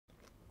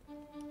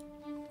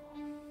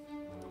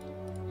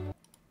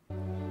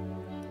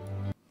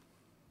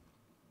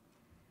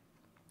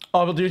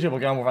Oh, op YouTube,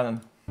 oké, we gaan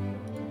dan.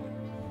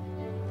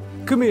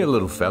 Come here,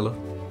 little fella.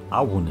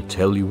 I want to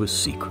tell you a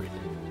secret.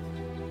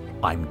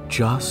 I'm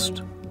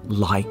just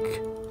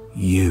like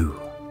you.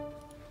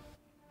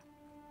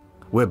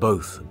 We're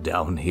both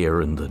down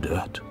here in the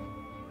dirt.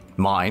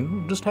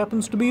 Mine just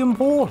happens to be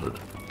imported.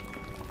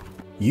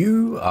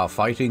 You are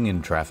fighting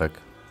in traffic,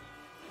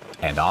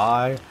 and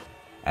I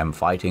am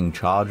fighting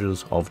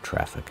charges of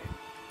trafficking.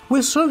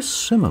 We're so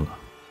similar.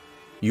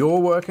 You're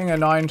working a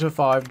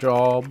 9-to-5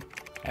 job,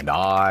 and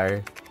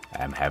I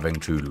am having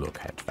to look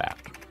at that.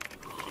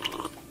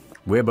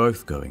 We're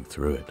both going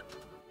through it.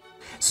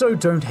 So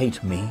don't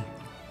hate me.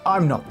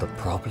 I'm not the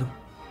problem.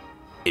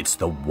 It's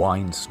the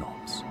wine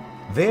snobs.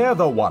 They're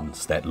the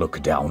ones that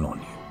look down on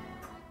you.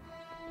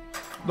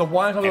 The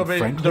wine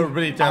snobs are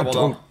really terrible. I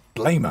don't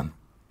blame them.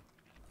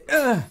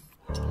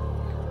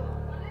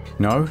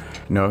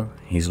 No,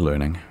 he's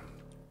learning.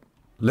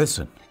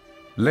 Listen,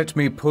 let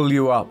me pull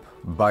you up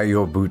by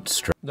your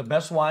bootstraps. The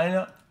best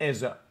wine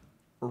is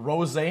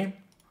rosé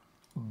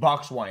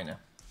box wine.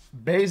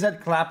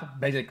 BZ clap,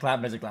 BZ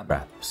clap, BZ clap.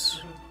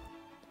 Raps.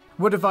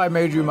 What if I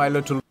made you my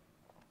little...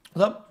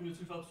 What's up?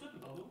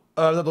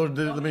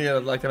 Let me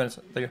like 10 minutes.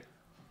 Thank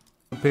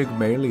you.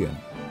 Pygmalion.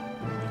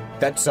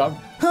 That's a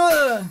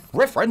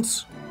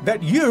reference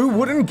that you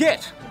wouldn't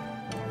get.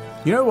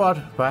 You know what?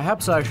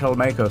 Perhaps I shall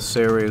make a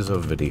series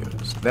of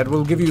videos that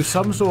will give you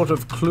some sort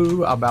of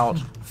clue about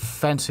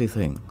fancy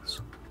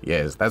things.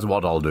 Yes, that's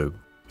what I'll do.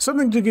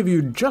 Something to give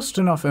you just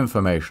enough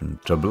information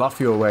to bluff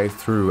your way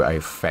through a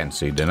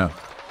fancy dinner.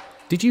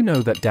 Did you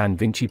know that Da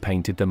Vinci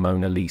painted the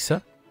Mona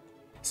Lisa?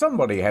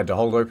 Somebody had to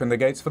hold open the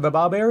gates for the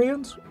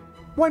barbarians.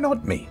 Why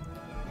not me?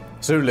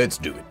 So let's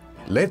do it.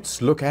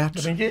 Let's look at...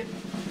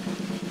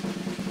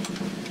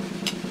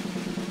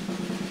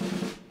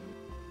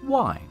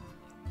 wine.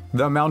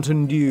 The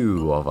Mountain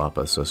Dew of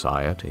upper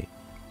society.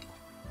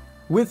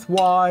 With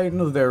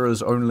wine, there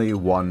is only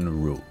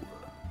one rule.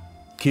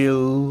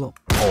 Kill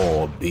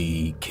or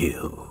be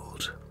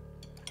killed.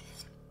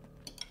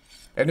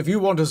 And if you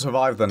want to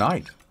survive the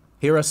night,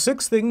 here are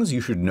 6 things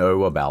you should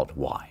know about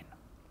wine.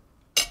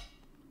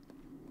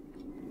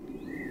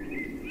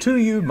 To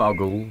you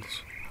muggles,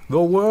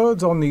 the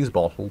words on these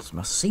bottles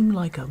must seem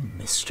like a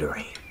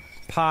mystery.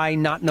 Pie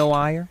not no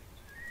ire?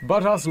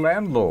 But us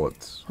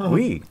landlords,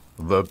 we,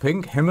 the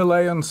pink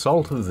Himalayan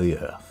salt of the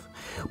earth,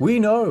 we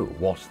know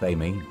what they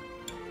mean.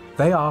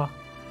 They are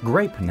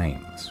grape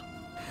names.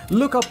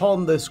 Look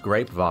upon this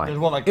grapevine.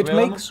 It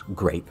makes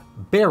grape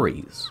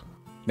berries.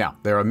 Now,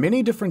 there are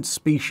many different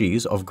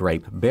species of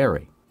grape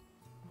berry.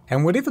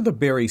 And whatever the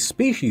berry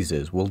species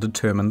is will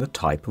determine the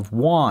type of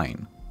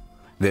wine.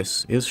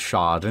 This is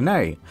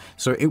Chardonnay,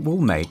 so it will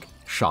make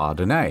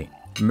Chardonnay.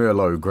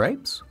 Merlot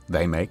grapes,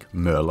 they make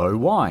Merlot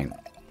wine.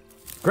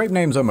 Grape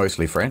names are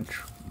mostly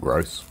French.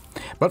 Gross.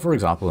 But for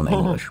example, in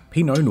English,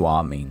 Pinot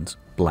Noir means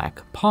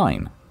black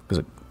pine, because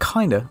it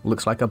kinda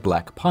looks like a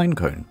black pine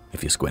cone,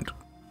 if you squint.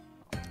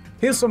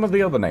 Here's some of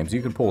the other names.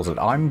 You can pause it.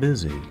 I'm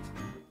busy.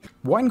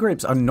 Wine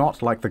grapes are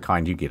not like the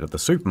kind you get at the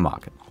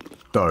supermarket.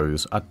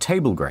 Those are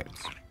table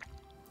grapes.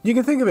 You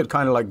can think of it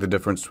kind of like the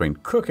difference between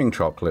cooking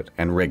chocolate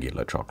and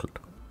regular chocolate.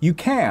 You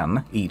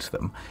can eat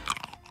them,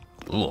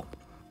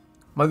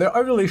 but they're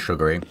overly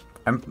sugary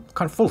and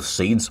kind of full of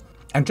seeds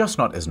and just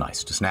not as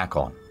nice to snack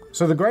on.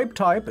 So the grape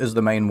type is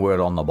the main word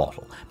on the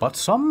bottle, but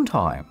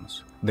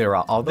sometimes there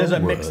are other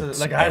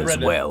words like as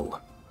well.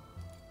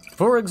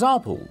 For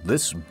example,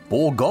 this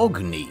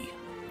Bourgogne.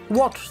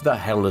 What the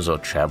hell is a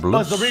Chablis? Oh,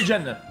 it's the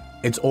region.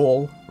 It's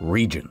all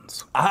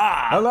regions.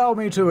 Aha! Allow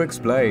me to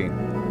explain.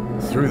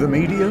 Through the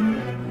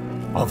medium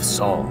of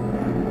song.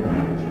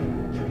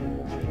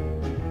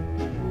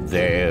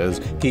 There's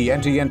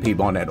Chianti and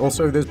Piedmont, and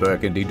also there's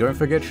Burgundy. Don't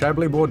forget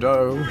Chablis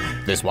Bordeaux.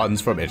 This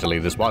one's from Italy,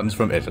 this one's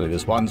from Italy,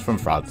 this one's from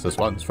France, this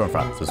one's from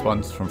France, this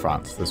one's from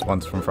France, this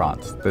one's from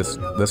France.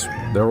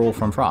 They're all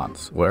from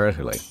France. We're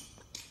Italy.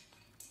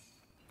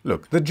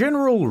 Look, the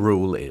general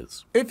rule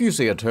is, if you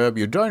see a term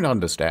you don't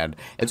understand,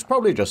 it's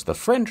probably just the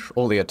French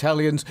or the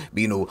Italians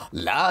being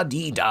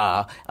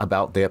la-dee-da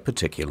about their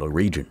particular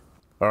region.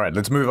 All right,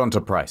 let's move on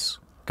to price.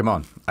 Come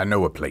on, I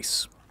know a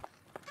place.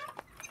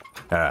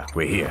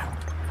 We're here.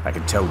 I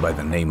can tell by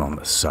the name on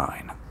the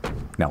sign.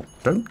 Now,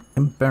 don't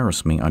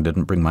embarrass me, I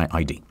didn't bring my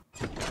ID.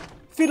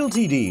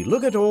 Fiddle-tee-dee,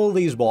 look at all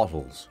these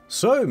bottles.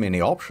 So many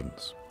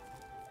options.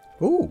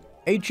 Ooh,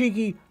 a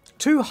cheeky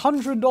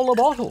 $200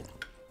 bottle.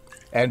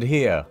 And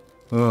here,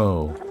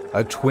 oh,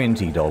 a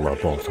 $20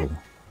 bottle.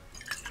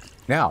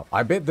 Now,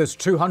 I bet this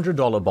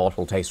 $200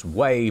 bottle tastes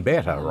way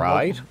better,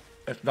 right?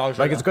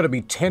 Like it's got to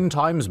be 10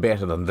 times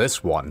better than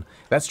this one.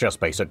 That's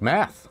just basic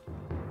math.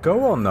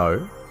 Go on,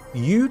 though.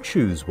 You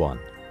choose one.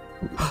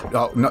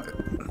 Oh, no.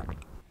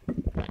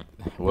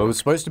 Well, it was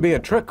supposed to be a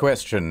trick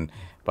question,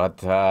 but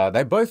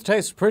they both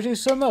taste pretty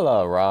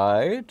similar,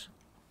 right?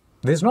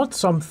 There's not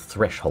some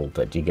threshold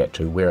that you get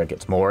to where it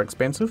gets more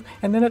expensive,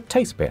 and then it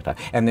tastes better,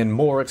 and then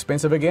more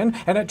expensive again,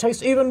 and it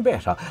tastes even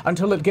better,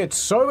 until it gets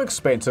so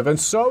expensive and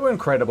so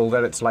incredible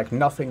that it's like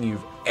nothing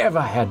you've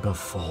ever had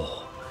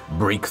before.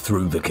 Break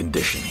through the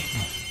conditioning.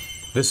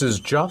 This is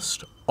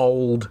just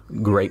old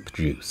grape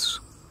juice.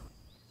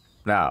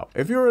 Now,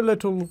 if you're a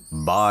little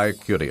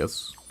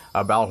bi-curious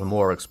about a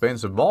more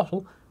expensive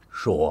bottle,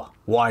 sure,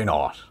 why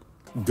not?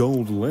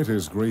 Gold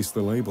letters grace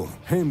the label,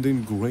 hand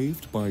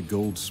engraved by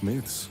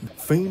goldsmiths.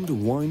 Famed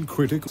wine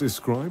critics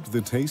described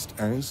the taste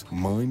as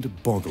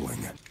mind-boggling.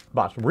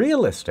 But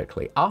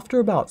realistically, after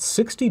about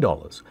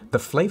 $60, the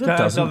flavor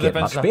doesn't get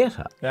much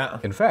better. Yeah.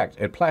 In fact,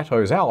 it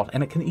plateaus out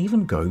and it can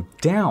even go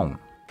down.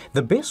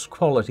 The best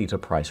quality to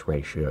price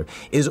ratio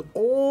is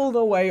all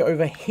the way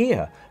over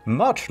here,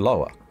 much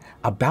lower,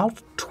 about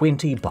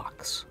 20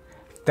 bucks.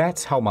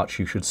 That's how much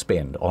you should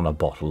spend on a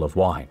bottle of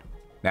wine.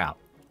 Now,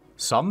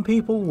 some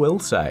people will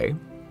say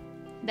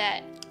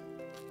that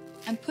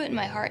I'm putting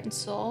my heart and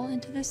soul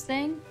into this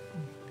thing.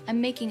 I'm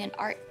making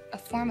a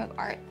form of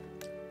art.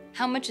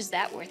 How much is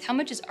that worth? How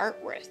much is art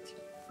worth?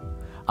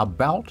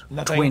 about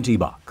 20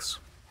 bucks.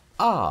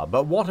 Ah,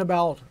 but what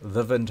about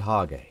the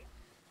Vintage?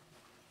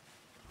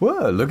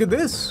 Well, look at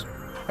this.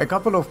 A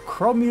couple of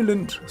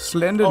cromulent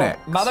slender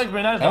necks.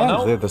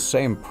 And they're the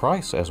same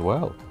price as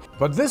well.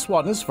 But this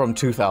one is from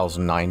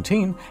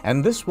 2019,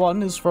 and this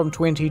one is from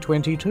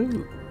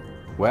 2022.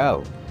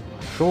 Well,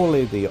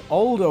 surely the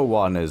older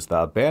one is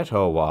the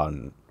better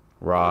one,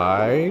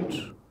 right?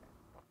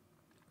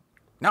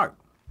 No.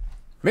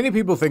 Many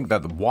people think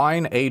that the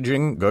wine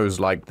aging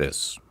goes like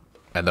this,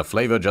 and the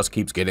flavor just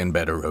keeps getting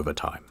better over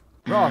time.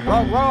 Wrong.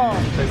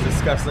 That's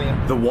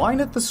disgusting. The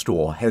wine at the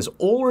store has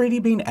already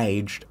been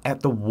aged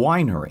at the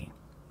winery.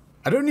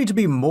 I don't need to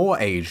be more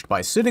aged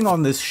by sitting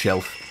on this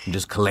shelf and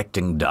just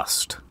collecting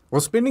dust,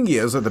 or spending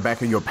years at the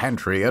back of your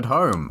pantry at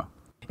home.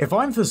 If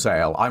I'm for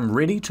sale, I'm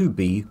ready to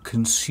be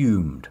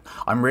consumed.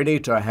 I'm ready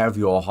to have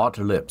your hot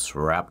lips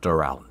wrapped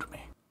around me.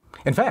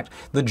 In fact,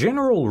 the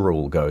general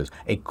rule goes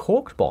a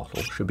corked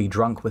bottle should be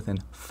drunk within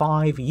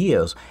 5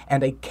 years,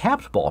 and a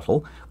capped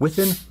bottle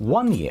within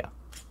 1 year.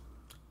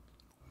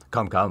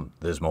 Come,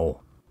 there's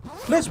more.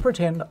 Let's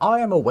pretend I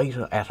am a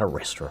waiter at a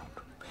restaurant.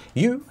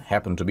 You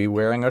happen to be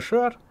wearing a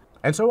shirt,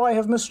 and so I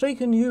have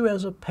mistaken you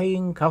as a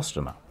paying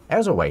customer.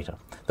 As a waiter,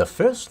 the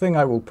first thing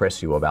I will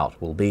press you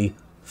about will be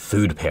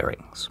food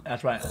pairings.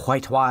 That's right.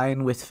 White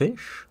wine with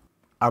fish?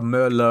 A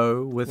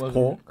Merlot with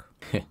pork?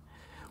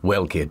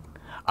 Well, kid,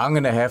 I'm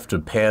gonna have to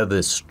pair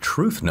this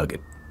truth nugget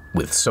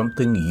with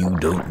something you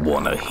don't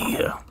want to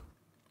hear.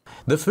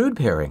 The food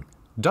pairing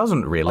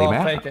doesn't really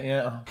matter. Fake it,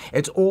 yeah.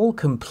 It's all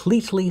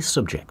completely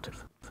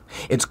subjective.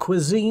 It's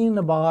cuisine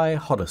by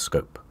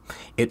horoscope.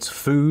 It's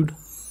food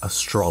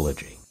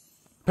astrology.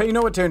 Pay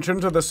no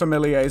attention to the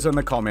sommeliers in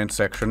the comment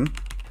section.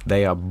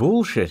 They are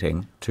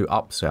bullshitting to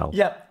upsell.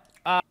 Yeah,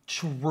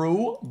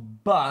 true,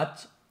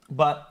 but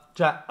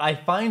I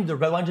find the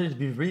red wine to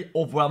be really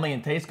overwhelming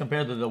in taste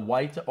compared to the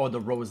white or the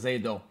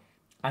rosé though.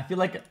 I feel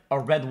like a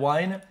red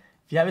wine, if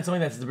you have it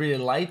something that's really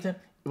light,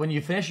 when you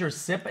finish your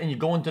sip and you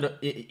go into the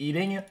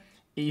eating,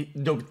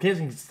 the taste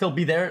can still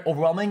be there,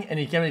 overwhelming, and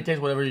you can't really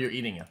taste whatever you're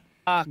eating.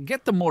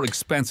 Get the more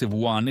expensive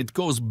one. It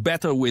goes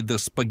better with the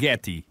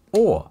spaghetti.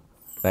 Or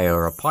they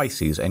are a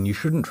Pisces and you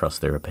shouldn't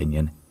trust their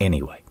opinion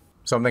anyway.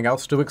 Something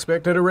else to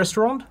expect at a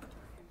restaurant?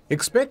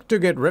 Expect to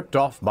get ripped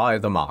off by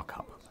the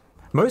markup.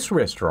 Most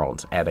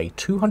restaurants add a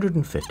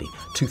 250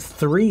 to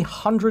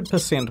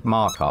 300%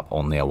 markup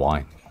on their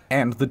wine.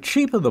 And the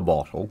cheaper the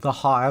bottle, the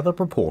higher the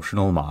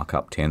proportional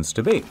markup tends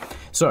to be.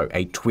 So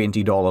a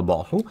 $20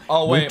 bottle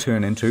will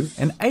turn into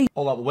an $8.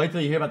 Hold up, wait till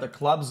you hear about the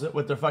clubs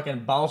with their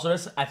fucking bottle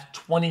service at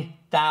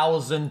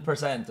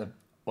 20,000%.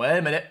 Wait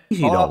a minute.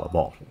 $80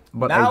 bottle.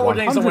 But now a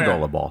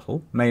 $100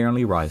 bottle may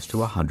only rise to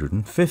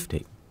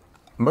 $150.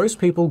 Most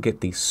people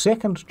get the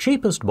second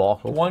cheapest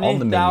bottle on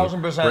the menu,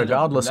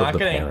 regardless of the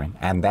pairing,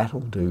 and that'll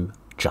do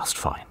just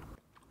fine.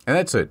 And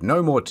that's it,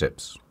 no more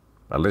tips.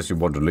 Unless you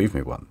want to leave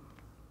me one.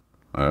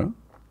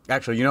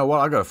 Actually, you know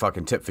what? I got a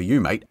fucking tip for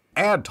you, mate.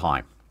 Ad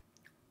time.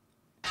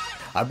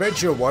 I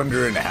bet you're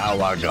wondering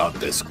how I got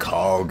this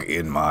cog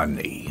in my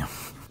knee.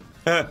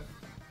 That's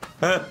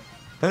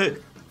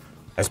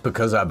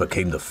because I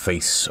became the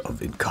face of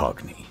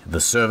Incogni, the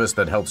service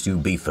that helps you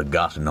be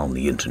forgotten on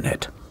the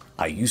internet.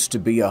 I used to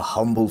be a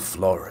humble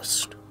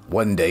florist.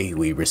 One day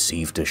we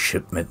received a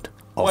shipment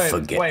of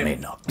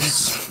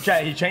forget-me-nots.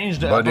 He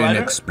changed it. But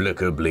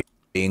inexplicably,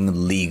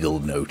 legal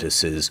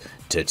notices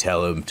to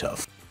tell him to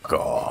f***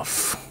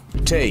 off.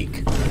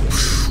 Take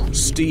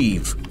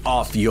Steve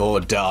off your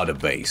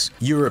database.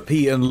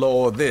 European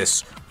law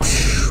this,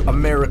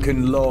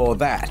 American law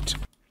that.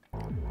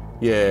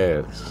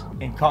 Yes.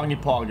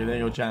 Incognipog, there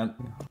you go, Chan.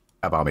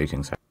 Have our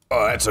meetings.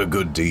 Oh, that's a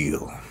good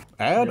deal.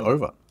 Ad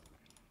over.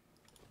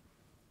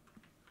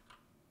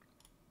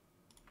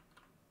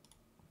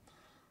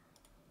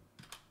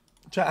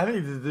 Chat, I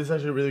think this is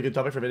actually a really good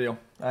topic for video.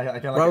 I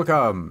kind of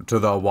Welcome to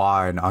the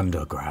Wine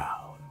Underground.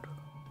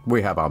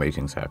 We have our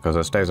meetings here because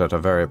it stays at a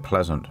very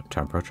pleasant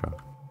temperature.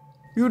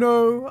 You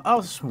know,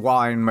 us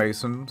wine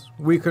masons,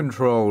 we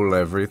control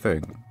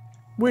everything.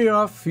 We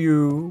are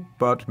few,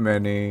 but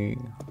many.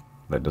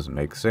 That doesn't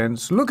make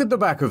sense. Look at the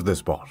back of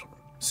this bottle.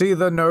 See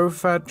the No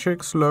Fat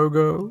Chicks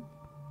logo?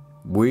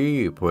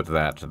 We put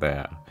that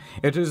there.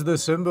 It is the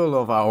symbol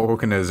of our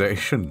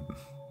organization.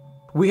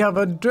 We have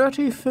a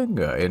dirty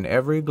finger in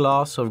every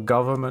glass of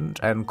government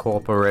and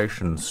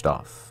corporation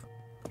stuff.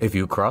 If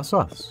you cross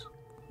us,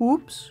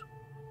 whoops,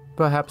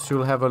 perhaps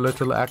you'll have a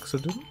little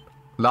accident.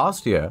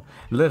 Last year,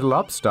 little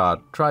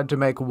upstart tried to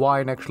make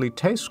wine actually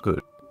taste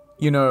good.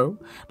 You know,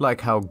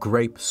 like how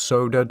grape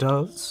soda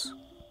does.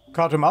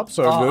 Cut him up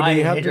so good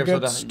he had to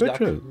get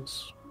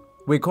stitches.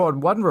 We caught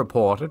one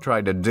reporter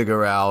trying to dig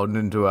around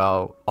into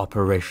our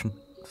operations.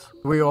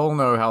 We all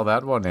know how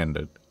that one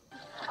ended.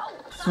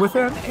 With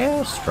an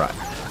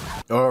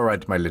airstrike. All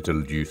right, my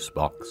little juice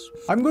box.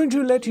 I'm going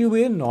to let you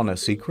in on a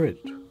secret.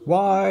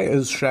 Why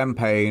is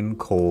champagne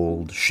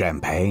called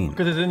champagne?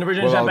 Because it's in the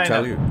original champagne. I'll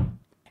tell you.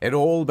 It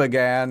all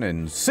began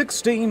in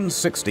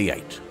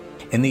 1668.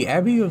 In the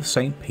Abbey of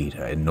St.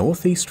 Peter in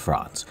northeast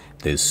France,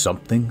 there's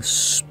something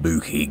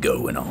spooky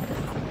going on.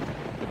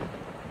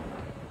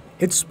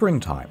 It's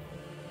springtime,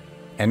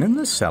 and in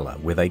the cellar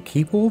where they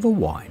keep all the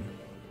wine,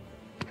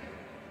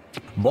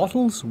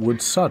 bottles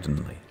would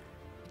suddenly,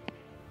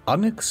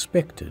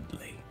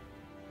 unexpectedly,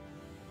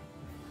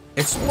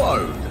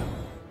 explode.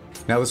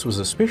 Now this was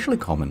especially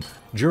common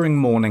during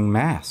morning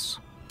mass.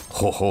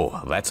 Ho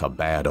ho, that's a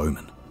bad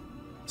omen.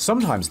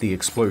 Sometimes the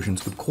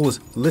explosions would cause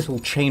little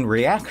chain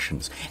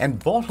reactions,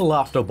 and bottle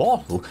after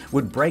bottle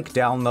would break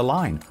down the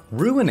line,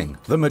 ruining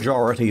the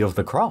majority of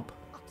the crop.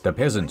 The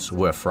peasants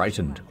were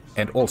frightened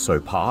and also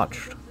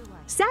parched.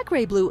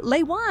 Sacre bleu,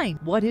 les wine.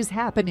 What is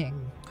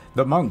happening?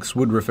 The monks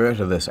would refer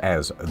to this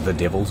as the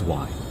devil's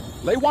wine.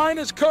 Les wine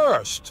is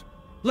cursed.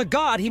 Le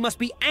God, he must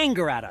be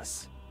angry at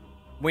us.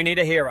 We need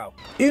a hero.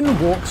 In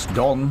walks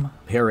Dom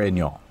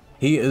Perignon.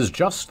 He is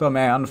just the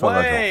man for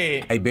the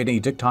job. A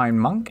Benedictine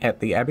monk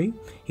at the abbey.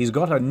 He's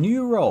got a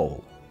new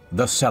role,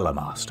 the cellar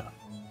master.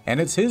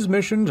 And it's his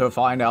mission to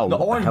find out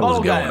what the hell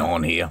is going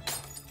on here.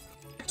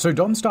 So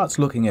Dom starts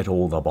looking at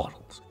all the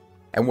bottles.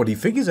 And what he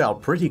figures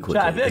out pretty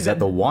quickly is that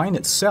the wine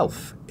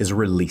itself is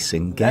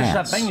releasing gas.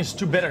 That champagne is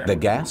too bitter. The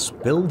gas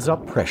builds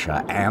up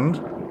pressure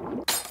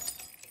and...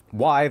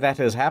 why that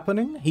is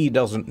happening, he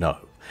doesn't know.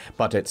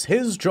 But it's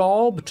his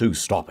job to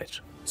stop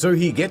it. So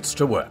he gets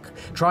to work,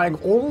 trying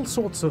all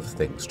sorts of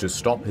things to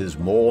stop his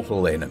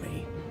mortal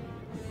enemy.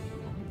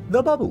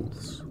 The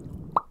bubbles.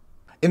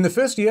 In the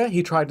first year,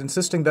 he tried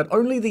insisting that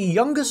only the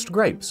youngest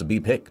grapes be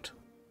picked.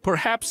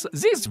 Perhaps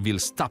this will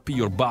stop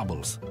your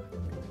bubbles.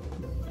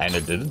 And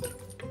it didn't.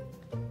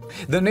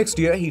 The next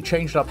year, he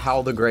changed up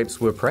how the grapes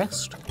were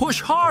pressed.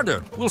 Push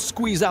harder, we'll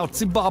squeeze out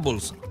the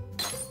bubbles.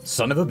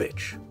 Son of a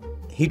bitch.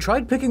 He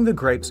tried picking the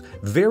grapes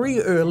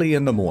very early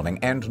in the morning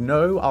and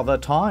no other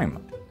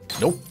time.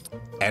 Nope.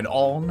 And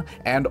on.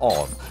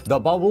 The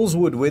bubbles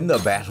would win the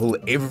battle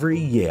every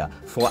year.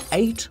 For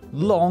 8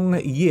 long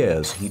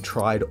years, he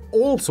tried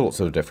all sorts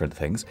of different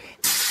things.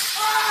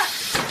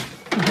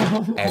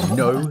 And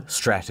no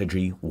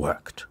strategy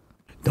worked.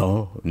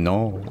 No,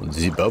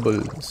 the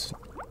bubbles.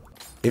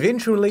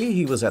 Eventually,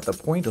 he was at the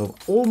point of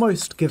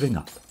almost giving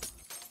up.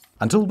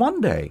 Until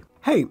one day,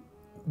 hey,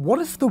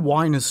 what if the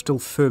wine is still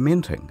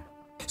fermenting?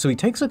 So he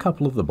takes a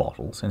couple of the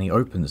bottles and he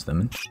opens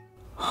them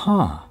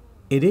and,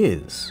 it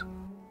is.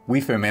 We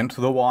ferment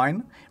the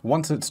wine.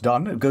 Once it's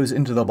done, it goes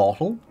into the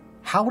bottle.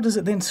 How does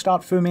it then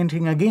start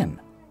fermenting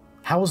again?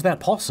 How is that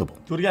possible?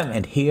 Do it again.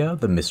 And here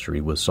the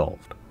mystery was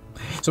solved.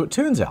 So it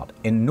turns out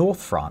in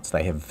North France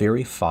they have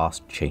very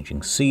fast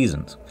changing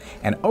seasons.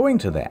 And owing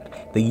to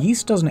that, the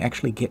yeast doesn't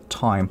actually get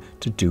time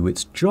to do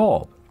its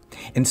job.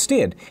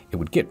 Instead, it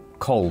would get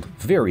cold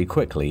very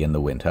quickly in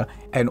the winter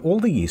and all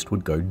the yeast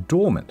would go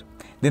dormant.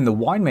 Then the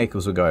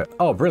winemakers would go,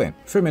 oh brilliant,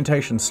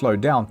 fermentation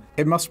slowed down,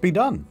 it must be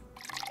done.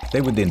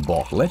 They would then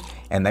bottle it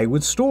and they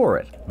would store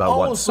it. But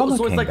once summer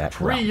came like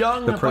back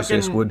around, the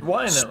process would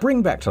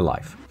spring back to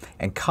life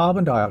and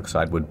carbon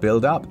dioxide would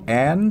build up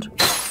and...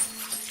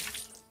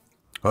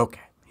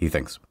 Okay, he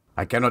thinks,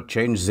 I cannot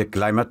change the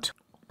climate.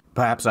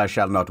 Perhaps I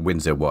shall not win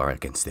the war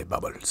against the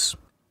bubbles.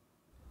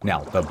 Now,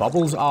 the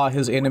bubbles are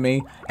his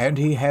enemy and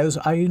he has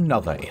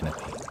another enemy.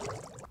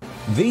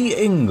 The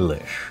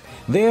English.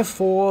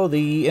 Therefore,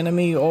 the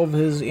enemy of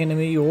his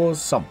enemy or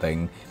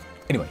something.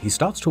 Anyway, he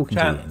starts talking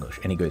to the English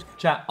and he goes,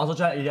 Chat, also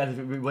chat, you guys,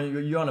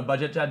 when you're on a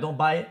budget, chat, don't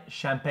buy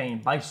champagne,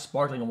 buy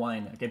sparkling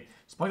wine, okay?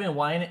 Sparkling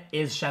wine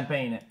is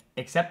champagne,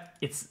 except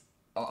it's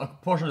a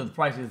portion of the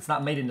price, it's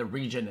not made in the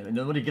region, and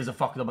nobody gives a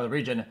fuck about the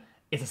region.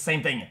 It's the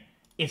same thing.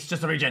 It's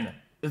just a region.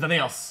 There's nothing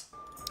else.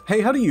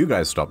 Hey, how do you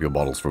guys stop your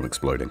bottles from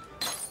exploding?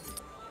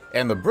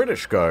 And the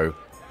British go,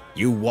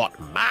 you what,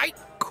 mate?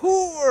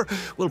 Cool.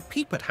 We'll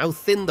peep at how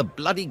thin the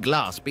bloody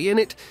glass be in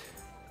it.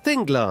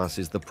 Thin glass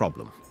is the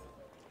problem.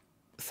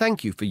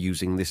 Thank you for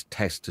using this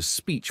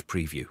text-to-speech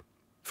preview.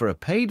 For a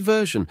paid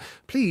version,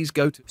 please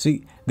go to...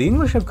 See, the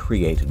English have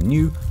created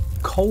new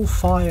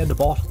coal-fired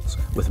bottles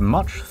with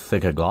much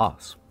thicker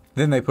glass.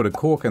 Then they put a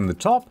cork in the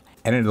top,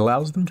 and it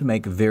allows them to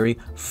make very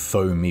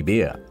foamy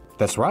beer.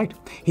 That's right.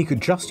 He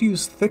could just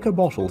use thicker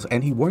bottles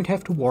and he won't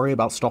have to worry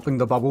about stopping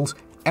the bubbles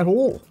at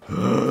all.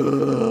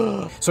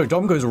 So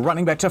Dom goes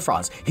running back to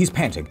France. He's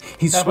panting,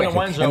 he's sweating,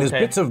 and there's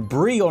bits of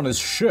brie on his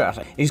shirt.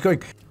 He's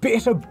going,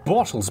 better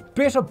bottles,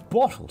 better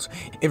bottles.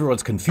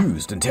 Everyone's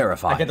confused and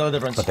terrified. I get the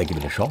difference. But they give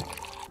it a shot.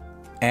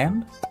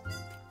 And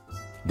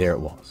there it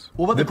was.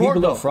 What about the the cork,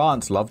 people though? of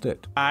France loved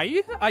it.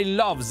 I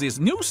love this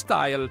new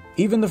style.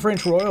 Even the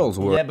French royals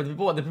were. Yeah, but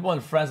the people in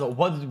France,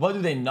 what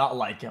do they not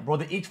like? Bro,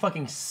 they eat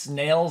fucking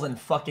snails and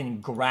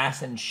fucking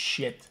grass and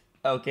shit.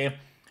 Okay?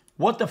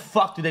 What the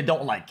fuck do they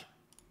don't like?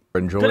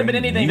 Enjoying Could have been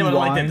anything they would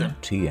have liked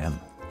it. TM.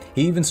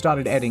 He even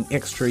started adding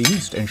extra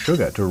yeast and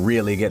sugar to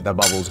really get the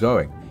bubbles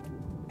going.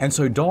 And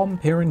so Dom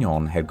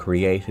Perignon had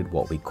created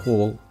what we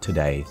call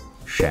today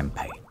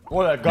champagne. Oh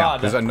my Now,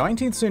 god. there's a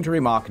 19th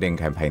century marketing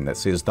campaign that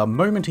says the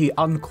moment he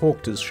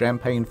uncorked his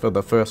champagne for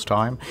the first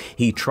time,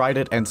 he tried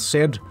it and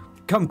said,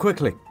 come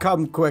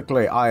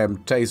quickly, I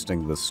am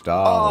tasting the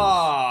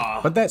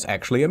stars. But that's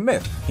actually a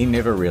myth. He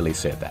never really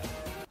said that.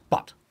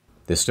 But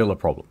there's still a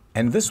problem.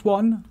 And this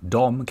one,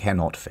 Dom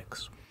cannot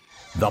fix.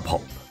 The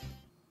pulp.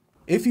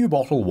 If you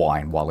bottle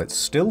wine while it's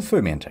still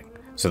fermenting,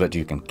 so that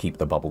you can keep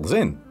the bubbles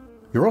in,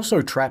 you're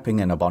also trapping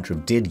in a bunch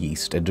of dead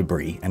yeast and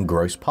debris and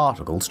gross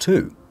particles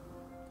too.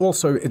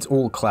 Also, it's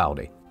all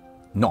cloudy.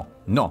 No,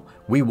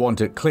 we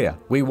want it clear.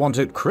 We want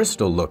it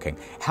crystal looking.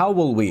 How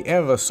will we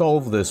ever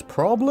solve this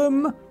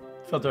problem?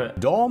 Filter it.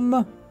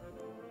 Dom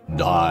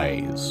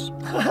dies.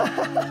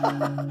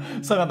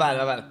 So my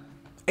bad.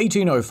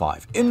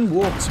 1805, in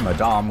walks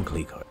Madame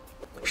Clicquot.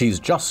 She's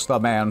just the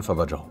man for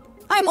the job.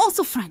 I'm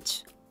also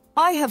French.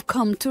 I have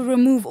come to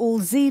remove all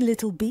the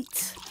little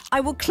bits. I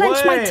will clench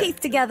my teeth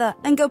together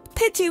and go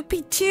pitu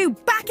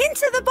back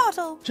into the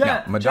bottle.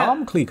 Now,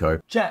 Madame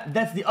Clicquot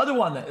That's the other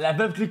one. La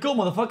Veuve Clicquot,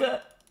 motherfucker.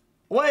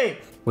 Wait.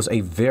 was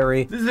a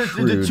very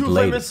shrewd the two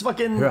lady. famous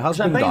fucking Her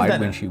husband champagnes died then.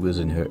 when she was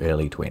in her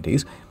early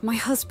 20s, My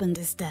husband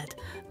is dead.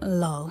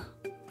 Lol.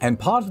 and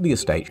part of the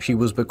estate she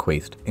was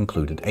bequeathed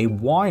included a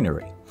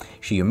winery.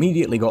 She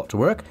immediately got to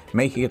work,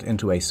 making it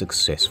into a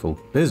successful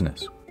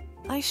business.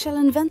 I shall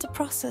invent a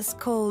process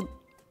called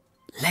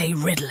lay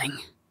riddling.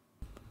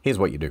 Here's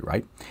what you do,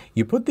 right?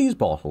 You put these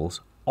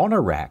bottles on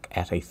a rack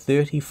at a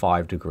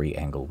 35-degree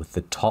angle with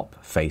the top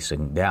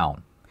facing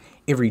down.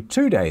 Every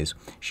 2 days,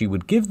 she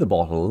would give the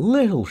bottle a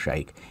little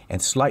shake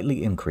and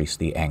slightly increase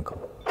the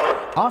angle.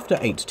 After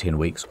 8 to 10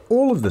 weeks,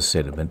 all of the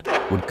sediment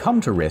would come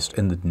to rest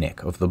in the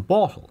neck of the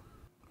bottle.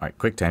 All right,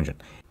 quick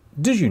tangent.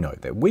 Did you know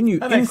that when you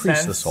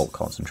increase the salt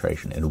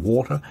concentration in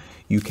water,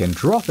 you can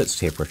drop its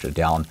temperature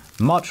down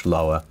much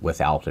lower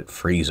without it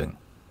freezing?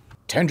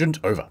 Tangent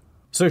over.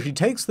 So she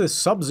takes this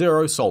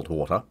sub-zero salt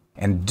water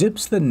and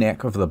dips the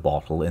neck of the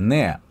bottle in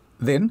there,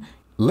 then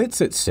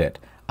lets it sit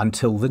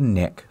until the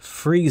neck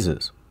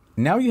freezes.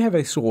 Now you have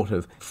a sort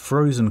of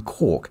frozen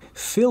cork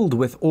filled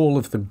with all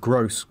of the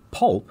gross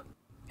pulp,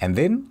 and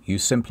then you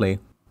simply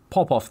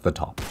pop off the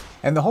top.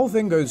 And the whole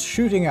thing goes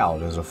shooting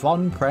out as a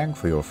fun prank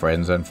for your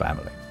friends and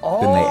family.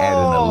 Then they add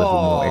in a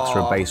little more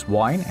extra base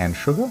wine and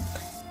sugar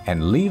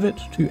and leave it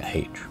to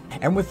age.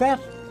 And with that,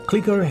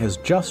 Clicquot has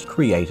just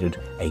created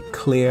a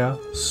clear,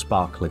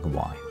 sparkling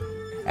wine.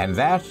 And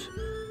that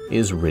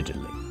is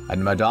Ridley.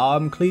 And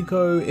Madame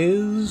Clicquot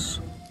is...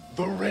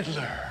 The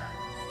Riddler.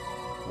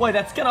 Wait,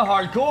 that's kind of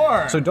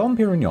hardcore. So Dom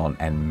Perignon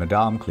and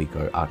Madame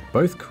Clicquot are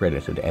both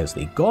credited as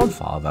the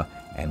godfather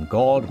and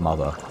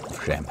godmother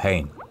of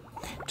champagne.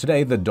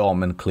 Today, the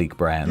Dom and Clique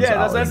brands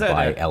are owned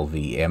by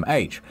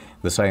LVMH,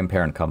 the same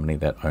parent company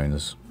that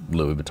owns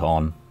Louis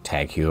Vuitton,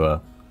 Tag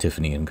Heuer,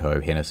 Tiffany & Co.,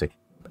 Hennessy.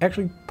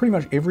 Actually, pretty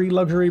much every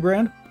luxury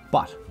brand.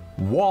 But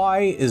why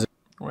is it...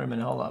 Wait a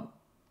minute, hold up.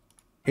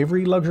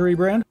 Every luxury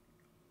brand?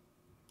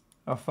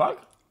 Oh,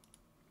 fuck?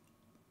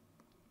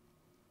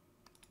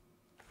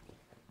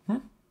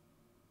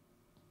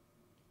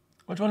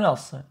 Which one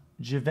else?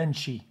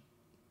 Givenchy.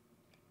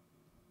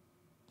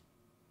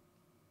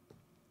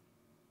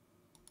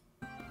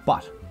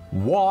 But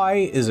why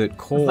is it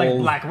called like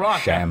Black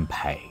Rock,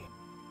 champagne?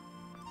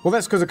 Well,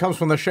 that's because it comes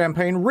from the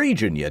Champagne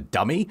region, you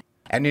dummy.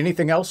 And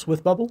anything else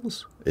with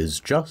bubbles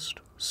is just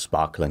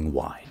sparkling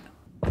wine.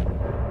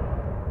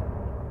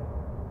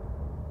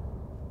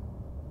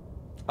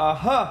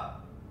 Aha!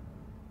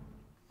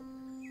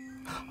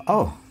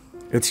 Oh,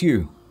 it's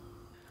you.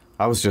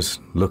 I was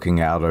just looking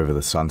out over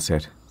the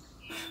sunset.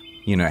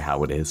 You know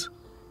how it is.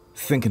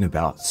 Thinking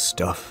about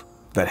stuff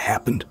that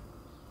happened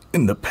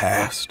in the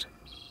past.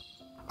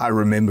 I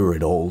remember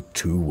it all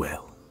too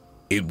well.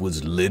 It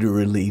was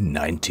literally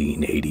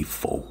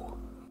 1984.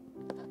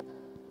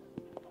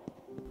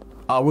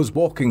 I was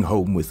walking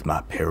home with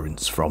my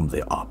parents from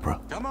the opera.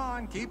 Come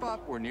on, keep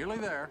up. We're nearly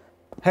there.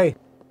 Hey,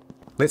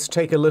 let's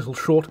take a little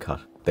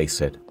shortcut, they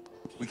said.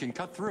 We can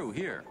cut through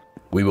here.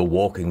 We were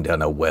walking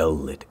down a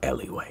well-lit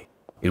alleyway.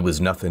 It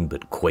was nothing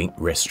but quaint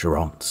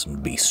restaurants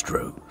and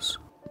bistros.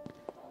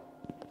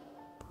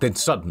 Then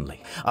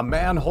suddenly, a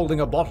man holding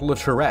a bottle of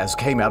Shiraz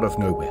came out of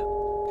nowhere.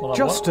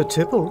 Just a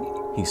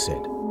tipple, he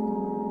said.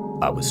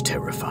 I was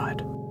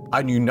terrified.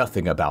 I knew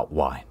nothing about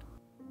wine.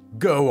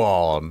 Go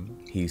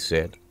on, he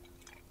said.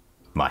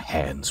 My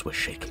hands were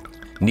shaking,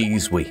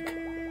 knees weak,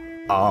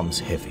 arms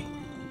heavy.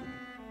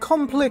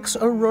 Complex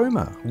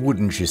aroma,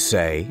 wouldn't you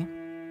say?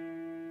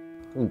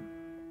 Ooh,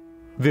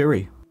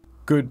 very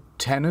good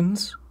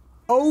tannins.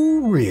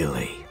 Oh,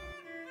 really?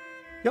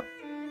 Yep.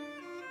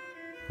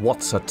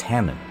 What's a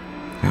tannin?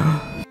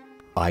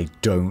 I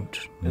don't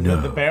know.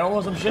 The barrel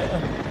or some shit?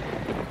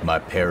 My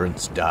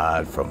parents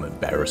died from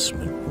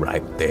embarrassment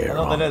right there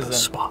on the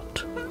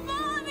spot.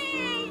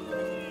 Mommy!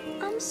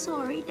 I'm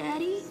sorry,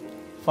 Daddy.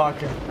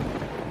 Fuck it.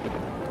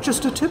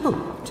 Just a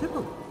tipple.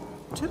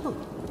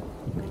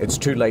 It's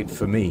too late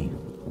for me,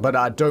 but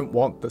I don't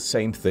want the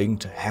same thing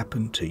to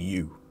happen to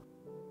you.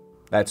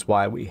 That's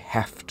why we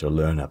have to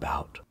learn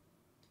about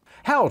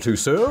how to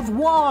serve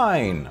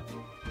wine.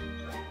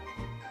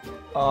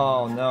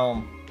 Oh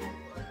no.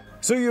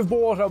 So you've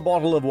bought a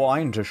bottle of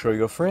wine to show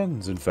your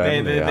friends and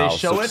family they how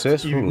show it,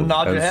 successful you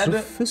nod your and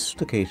head.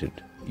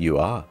 sophisticated you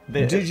are.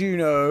 Did you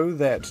know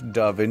that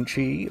Da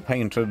Vinci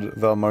painted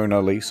the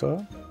Mona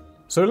Lisa?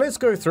 So let's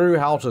go through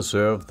how to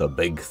serve the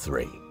big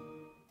three.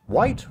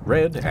 White,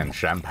 red, and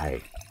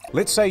champagne.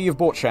 Let's say you've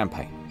bought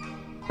champagne.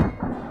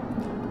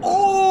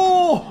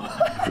 Oh!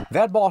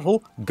 That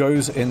bottle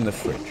goes in the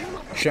fridge.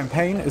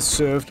 Champagne is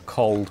served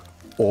cold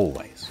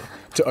always.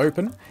 To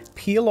open,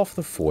 peel off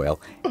the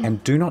foil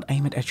and do not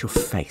aim it at your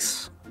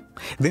face.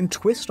 Then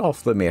twist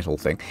off the metal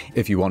thing.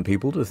 If you want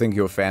people to think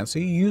you're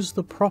fancy, use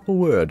the proper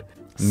word,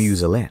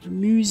 muselet.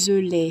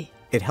 Muselet.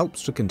 It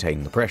helps to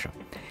contain the pressure.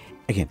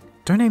 Again,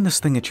 don't aim this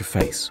thing at your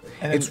face.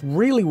 It's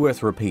really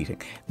worth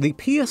repeating. The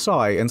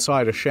PSI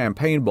inside a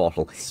champagne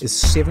bottle is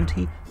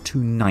 70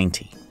 to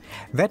 90.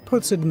 That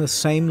puts it in the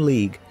same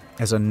league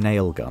as a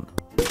nail gun.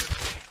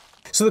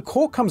 So the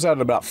cork comes out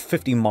at about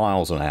 50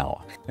 miles an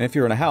hour. And if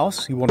you're in a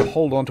house, you want to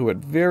hold onto it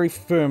very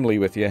firmly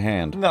with your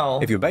hand. No.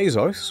 If you're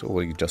Bezos,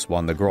 or you just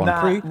won the Grand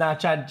Prix. Nah,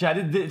 Chad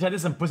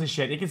did some pussy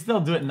shit. You can still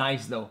do it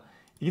nice, though.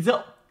 You can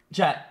still,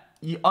 Chad,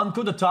 you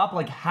uncoat the top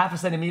like half a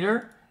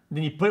centimeter,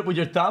 then you put it with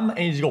your thumb, and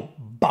you just go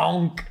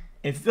bonk.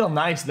 It's still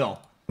nice, though.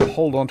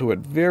 Hold onto it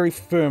very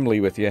firmly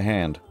with your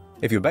hand.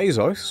 If you're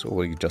Bezos,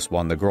 or you just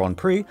won the Grand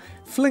Prix,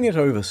 fling it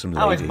over some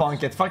ladies. I always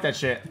bonk it. Fuck that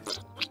shit.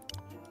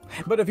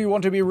 But if you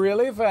want to be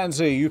really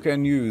fancy, you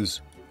can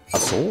use a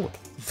sword.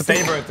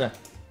 Favorite.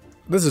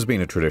 This has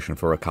been a tradition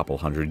for a couple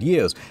hundred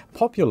years,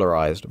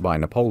 popularized by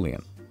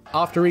Napoleon.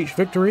 After each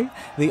victory,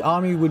 the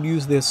army would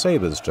use their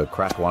sabers to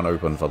crack one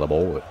open for the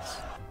boys.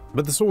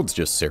 But the sword's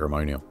just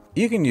ceremonial.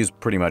 You can use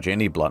pretty much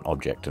any blunt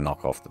object to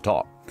knock off the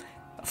top.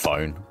 A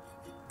phone,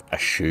 a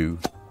shoe,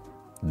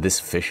 this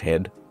fish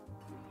head.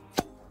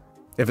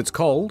 If it's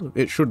cold,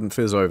 it shouldn't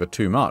fizz over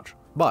too much,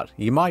 but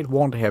you might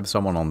want to have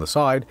someone on the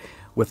side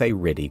with a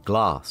ready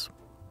glass.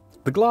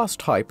 The glass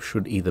type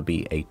should either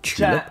be a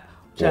tulip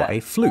or a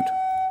flute.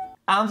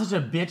 I'm such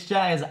a bitch,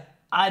 guys.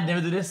 I'd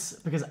never do this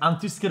because I'm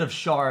too scared of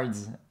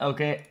shards,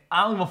 okay?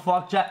 I don't give a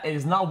fuck, chat. It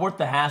is not worth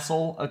the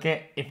hassle,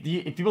 okay? If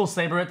people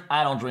saber it,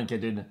 I don't drink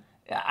it, dude.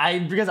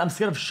 Because I'm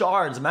scared of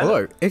shards, man.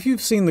 Although, if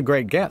you've seen The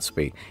Great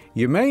Gatsby,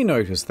 you may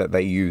notice that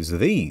they use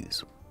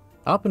these.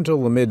 Up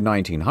until the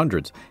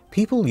mid-1900s,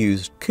 people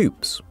used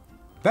coupes.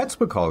 That's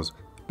because,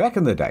 back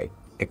in the day,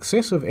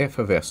 excessive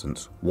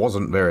effervescence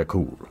wasn't very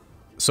cool.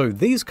 So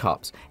these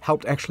cups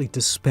helped actually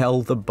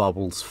dispel the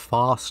bubbles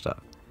faster.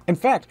 In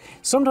fact,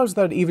 sometimes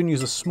they'd even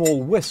use a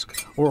small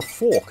whisk or a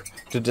fork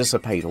to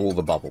dissipate all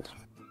the bubbles.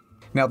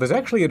 Now, there's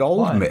actually an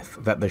old myth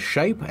that the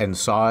shape and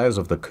size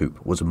of the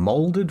coupe was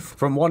molded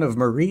from one of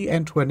Marie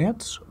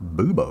Antoinette's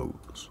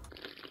buboes.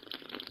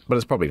 But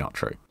it's probably not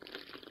true.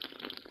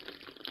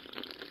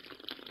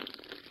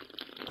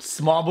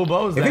 Small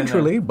buboes, then.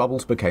 Eventually,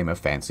 bubbles became a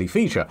fancy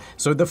feature,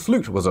 so the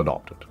flute was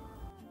adopted.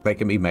 They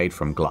can be made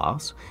from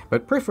glass,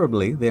 but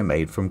preferably they're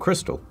made from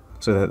crystal,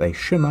 so that they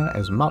shimmer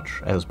as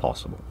much as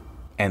possible.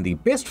 And the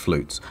best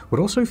flutes would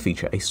also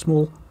feature a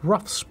small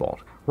rough spot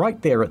right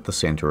there at the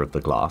center of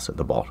the glass at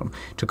the bottom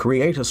to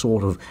create a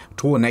sort of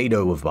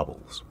tornado of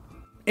bubbles.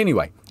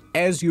 Anyway,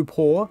 as you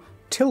pour,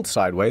 tilt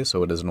sideways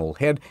so it isn't all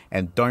head,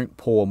 and don't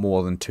pour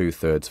more than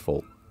 2/3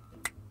 full.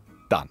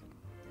 Done.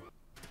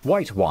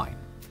 White wine.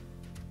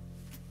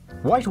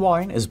 White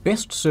wine is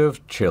best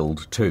served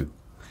chilled too.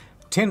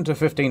 10 to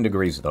 15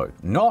 degrees though,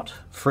 not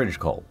fridge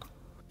cold.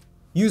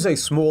 Use a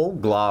small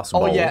glass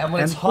bowl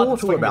and pour hot,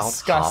 to about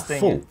disgusting. half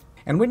full.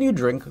 And when you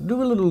drink,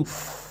 do a little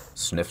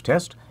sniff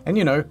test and,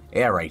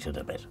 aerate it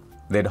a bit.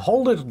 Then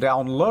hold it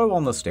down low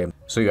on the stem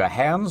so your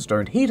hands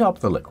don't heat up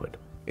the liquid.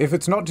 If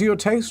it's not to your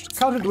taste,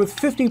 cut it with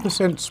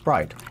 50%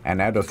 Sprite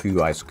and add a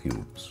few ice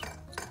cubes.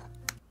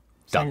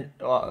 Done.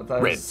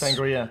 Reds.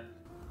 Sangria.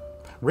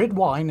 Red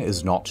wine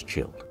is not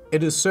chilled.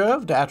 It is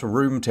served at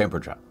room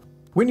temperature.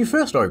 When you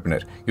first open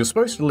it, you're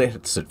supposed to let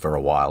it sit for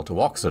a while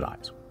to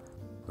oxidize.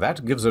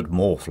 That gives it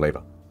more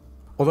flavor.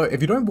 Although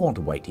if you don't want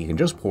to wait, you can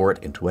just pour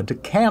it into a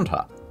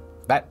decanter.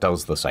 That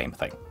does the same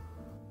thing.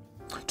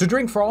 To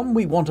drink from,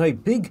 we want a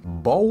big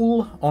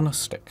bowl on a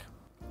stick,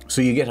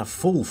 so you get a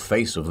full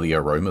face of the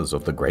aromas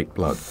of the great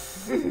blood.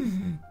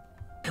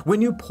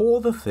 When you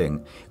pour the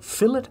thing,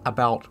 fill it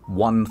about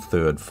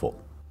 1/3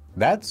 full.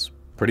 That's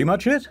pretty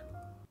much it.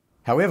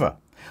 However,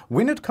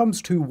 when it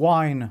comes to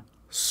wine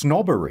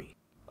snobbery,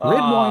 red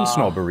wine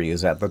snobbery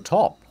is at the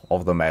top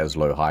of the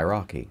Maslow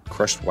hierarchy.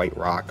 Crushed white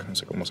rock.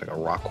 It's like almost like a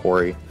rock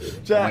quarry.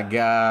 Oh my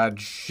God,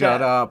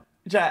 shut up.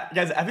 Chat,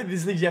 guys, I think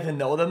these things you have to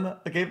know them,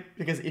 okay?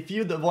 Because if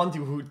you're the one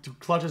who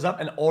clutches up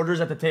and orders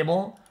at the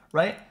table,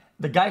 right?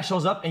 The guy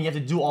shows up and you have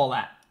to do all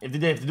that. You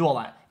have to do all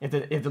that. You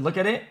have to look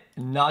at it,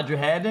 nod your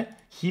head,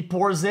 he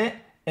pours it,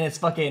 and it's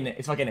fucking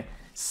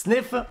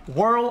sniff,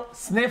 whirl,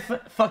 sniff,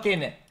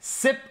 fucking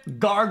sip,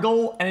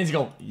 gargle, and he's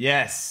go,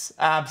 yes,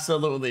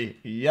 absolutely,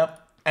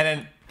 yep. And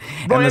then,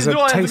 bro, and there's a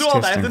taste do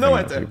all that. testing thing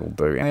that people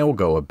do, and it'll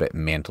go a bit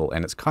mental,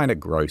 and it's kind of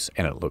gross,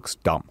 and it looks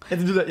dumb. You have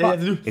to do that. Yeah,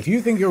 but if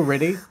you think you're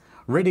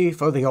ready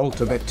for the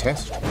ultimate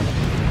test,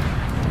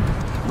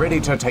 ready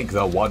to take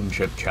the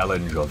one-chip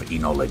challenge of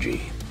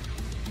enology,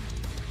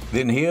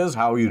 then here's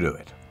how you do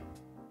it.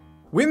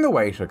 When the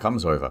waiter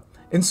comes over,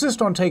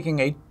 insist on taking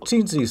a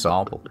teensy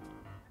sample.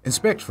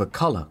 Inspect for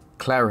color,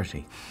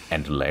 clarity,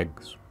 and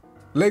legs.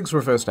 Legs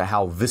refers to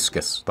how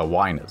viscous the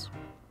wine is.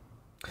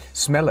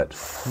 Smell it.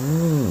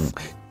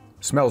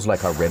 Smells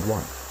like a red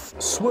wine.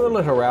 Swirl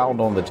it around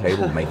on the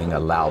table, making a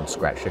loud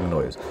scratching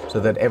noise, so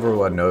that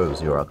everyone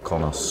knows you're a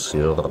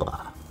connoisseur.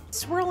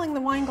 Swirling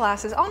the wine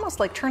glass is almost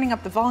like turning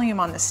up the volume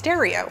on the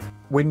stereo.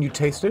 When you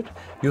taste it,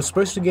 you're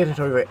supposed to get it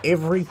over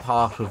every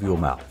part of your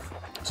mouth,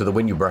 so that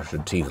when you brush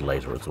your teeth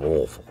later, it's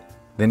awful.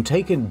 Then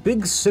take in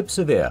big sips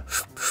of air.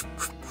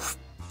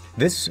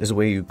 This is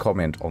where you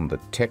comment on the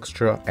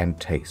texture and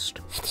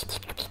taste.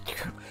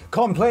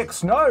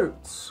 Complex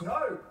notes!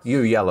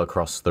 You yell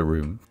across the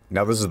room.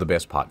 Now this is the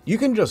best part. You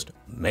can just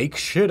make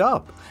shit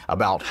up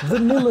about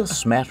vanilla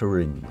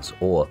smatterings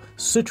or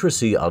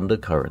citrusy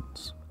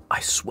undercurrents.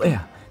 I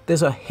swear,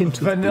 there's a hint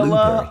of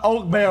vanilla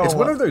oak barrel. It's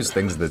one of those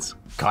things that's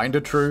kinda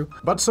true,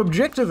 but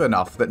subjective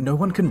enough that no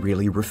one can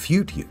really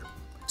refute you.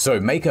 So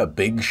make a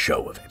big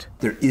show of it.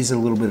 There is a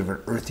little bit of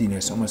an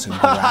earthiness, almost a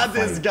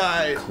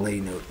graphite clay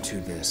note to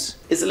this.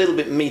 It's a little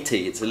bit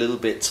meaty. It's a little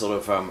bit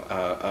sort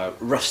of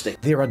rustic.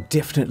 There are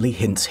definitely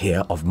hints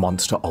here of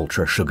Monster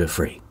Ultra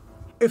sugar-free.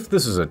 If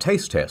this is a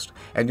taste test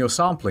and you're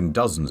sampling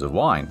dozens of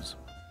wines,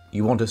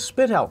 you want to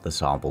spit out the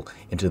sample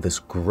into this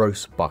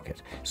gross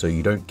bucket so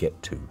you don't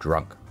get too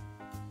drunk.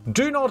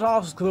 Do not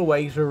ask the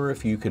waiter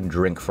if you can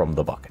drink from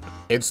the bucket.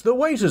 It's the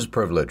waiter's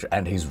privilege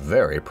and he's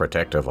very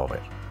protective of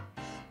it.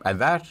 And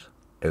that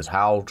is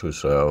how to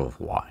serve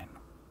wine.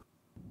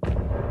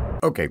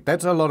 Okay,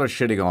 that's a lot of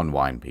shitting on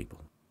wine, people.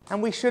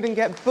 And we shouldn't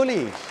get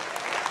bullied.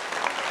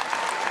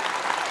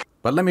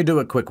 But let me do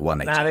a quick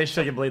 180. Nah, they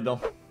should get bullied though.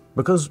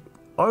 Because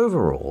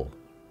overall,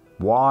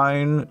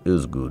 wine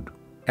is good.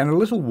 And a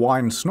little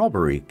wine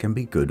snobbery can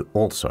be good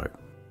also.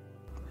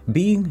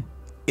 Being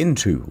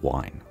into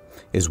wine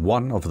is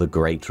one of the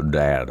great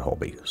dad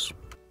hobbies.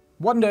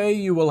 One day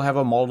you will have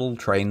a model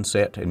train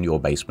set in your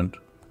basement,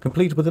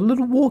 complete with a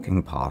little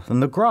walking path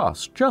and the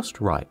grass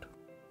just right.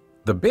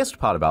 The best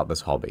part about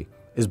this hobby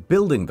is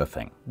building the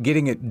thing,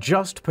 getting it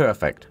just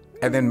perfect,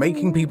 and then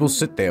making people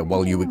sit there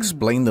while you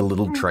explain the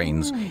little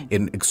trains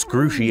in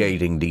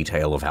excruciating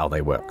detail of how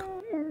they work.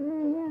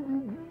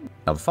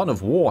 Now the fun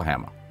of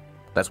Warhammer,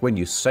 that's when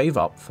you save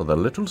up for the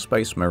little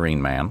space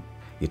marine man,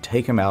 you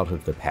take him out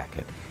of the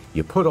packet,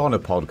 you put on a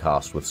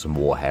podcast with some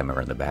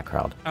Warhammer in the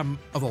background.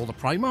 Of all the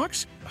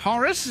Primarchs,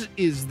 Horus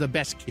is the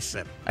best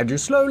kisser. And you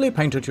slowly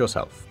paint it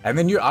yourself. And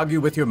then you argue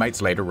with your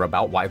mates later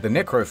about why the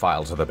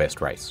Necrophiles are the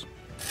best race.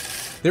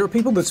 There are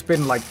people that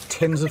spend like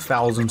tens of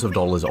thousands of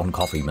dollars on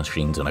coffee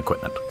machines and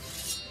equipment.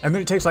 And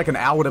then it takes like an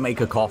hour to make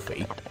a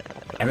coffee,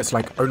 and it's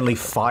like only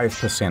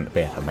 5%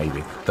 better,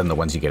 maybe, than the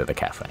ones you get at the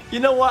cafe.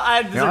 You know what?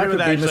 I disagree with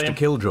that, I could be Mr.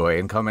 Killjoy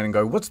and come in and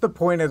go, what's the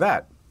point of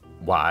that?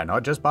 Why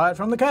not just buy it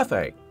from the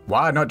cafe?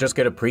 Why not just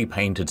get a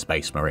pre-painted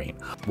Space Marine?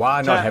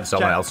 Why not have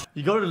someone else?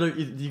 You go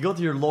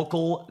to your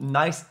local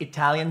nice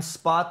Italian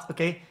spot,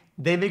 okay?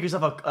 They make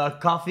yourself a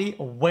coffee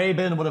way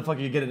better than what the fuck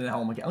you get it at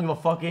home. Okay? I don't give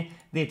a fuck. Okay?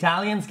 The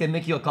Italians can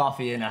make you a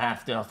coffee in a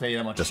half day. I'll tell you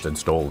that much. Just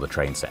install the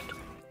train set.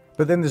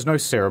 But then there's no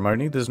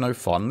ceremony, there's no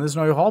fun, there's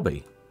no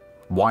hobby.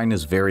 Wine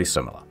is very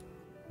similar.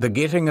 They're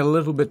getting a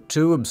little bit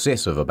too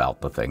obsessive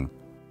about the thing,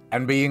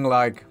 and being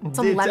like,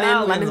 some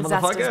lemon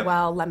zest as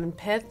well, lemon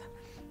pith.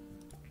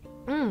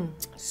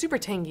 Super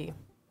tangy.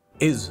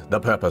 Is the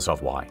purpose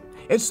of wine.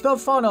 It's the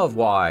fun of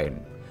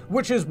wine,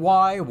 which is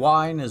why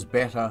wine is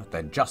better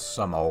than just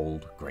some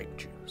old grape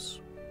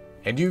juice.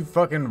 And you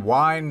fucking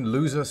wine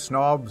loser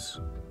snobs,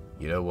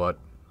 you know what?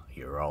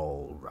 You're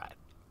all right.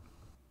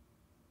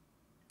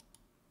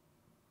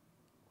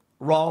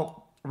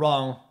 Wrong.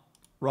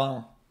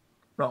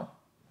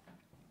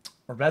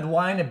 Red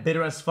wine,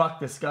 bitter as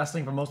fuck,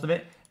 disgusting for most of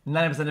it,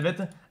 90% of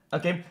it.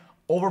 Okay,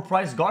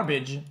 overpriced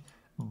garbage.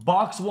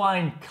 Box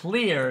wine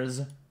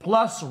clears,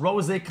 plus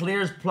rosé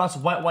clears, plus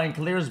white wine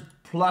clears,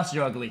 plus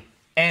you're ugly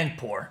and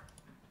poor.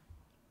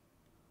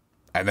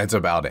 And that's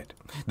about it.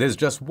 There's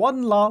just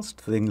one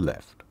last thing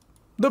left.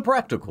 The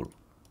practical.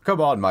 Come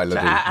on, my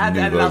little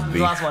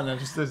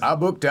beef. I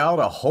booked out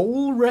a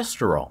whole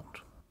restaurant.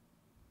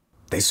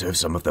 They serve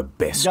some of the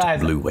best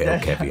blue whale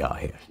caviar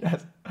here.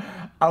 Yes.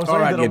 I was All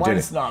right, to the you wine did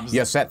it. snobs.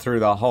 You sat through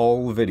the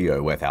whole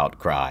video without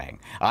crying.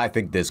 I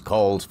think this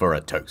calls for a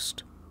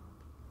toast.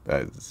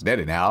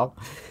 Steady now.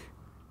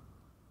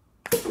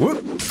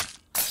 Whoop.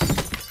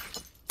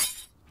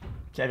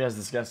 Caviar's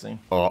disgusting.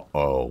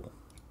 Uh-oh.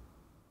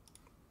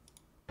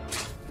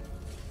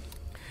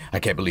 I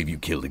can't believe you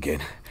killed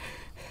again.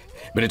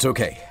 But it's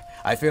okay.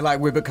 I feel like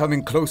we're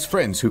becoming close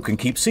friends who can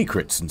keep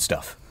secrets and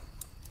stuff.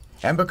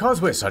 And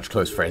because we're such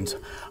close friends,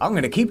 I'm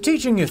gonna keep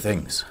teaching you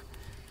things.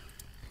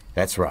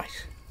 That's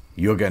right.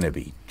 You're gonna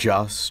be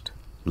just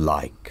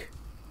like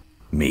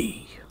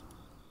me.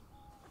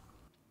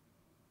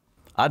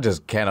 I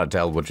just cannot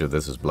tell which of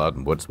this is blood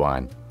and what's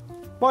wine.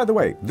 By the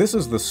way, this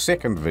is the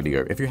second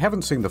video. If you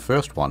haven't seen the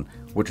first one,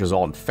 which is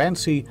on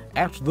Fancy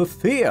at the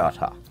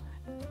Theatre,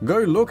 go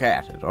look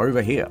at it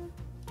over here.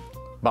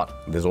 But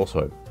there's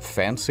also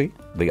Fancy,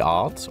 the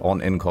Arts,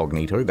 on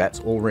Incognito. That's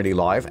already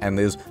live, and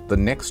there's the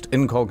next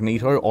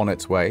Incognito on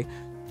its way.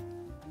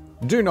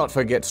 Do not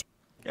forget...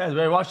 Guys,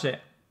 better watch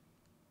it.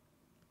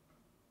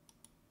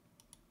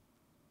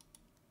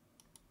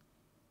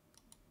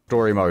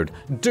 Story mode.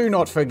 Do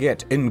not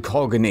forget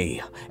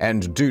Incogni,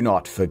 and do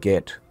not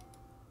forget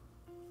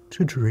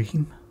to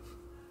dream.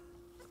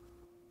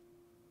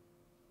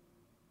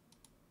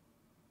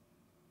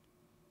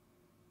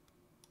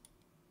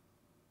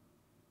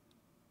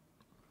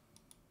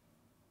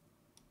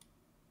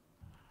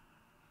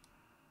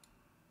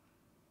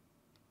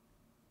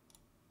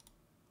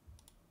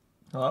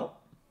 Hello?